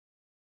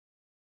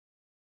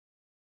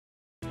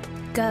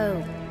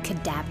Go,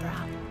 Kadabra.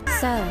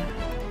 So,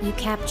 you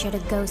captured a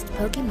ghost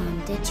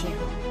Pokemon, did you?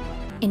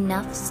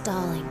 Enough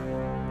stalling.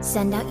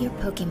 Send out your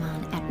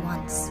Pokemon at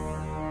once,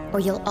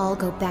 or you'll all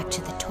go back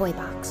to the toy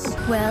box.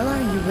 Well,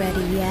 are you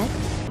ready yet?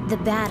 The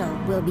battle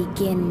will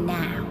begin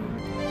now.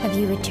 Have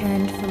you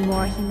returned for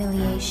more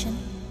humiliation?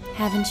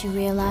 Haven't you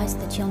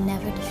realized that you'll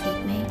never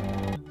defeat me?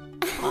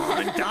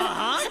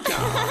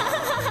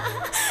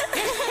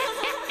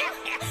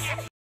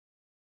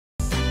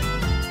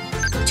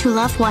 To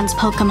love one's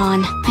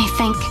Pokemon, I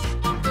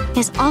think,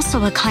 is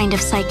also a kind of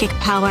psychic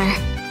power.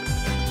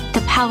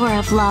 The power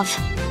of love.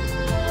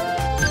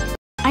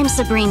 I'm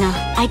Sabrina.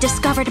 I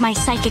discovered my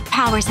psychic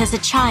powers as a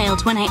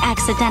child when I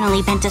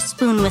accidentally bent a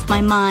spoon with my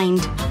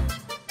mind.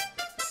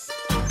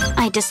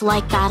 I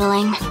dislike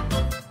battling,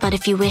 but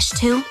if you wish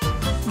to,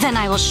 then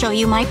I will show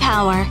you my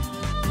power.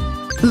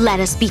 Let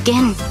us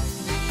begin.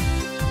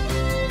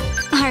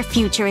 Our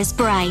future is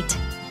bright.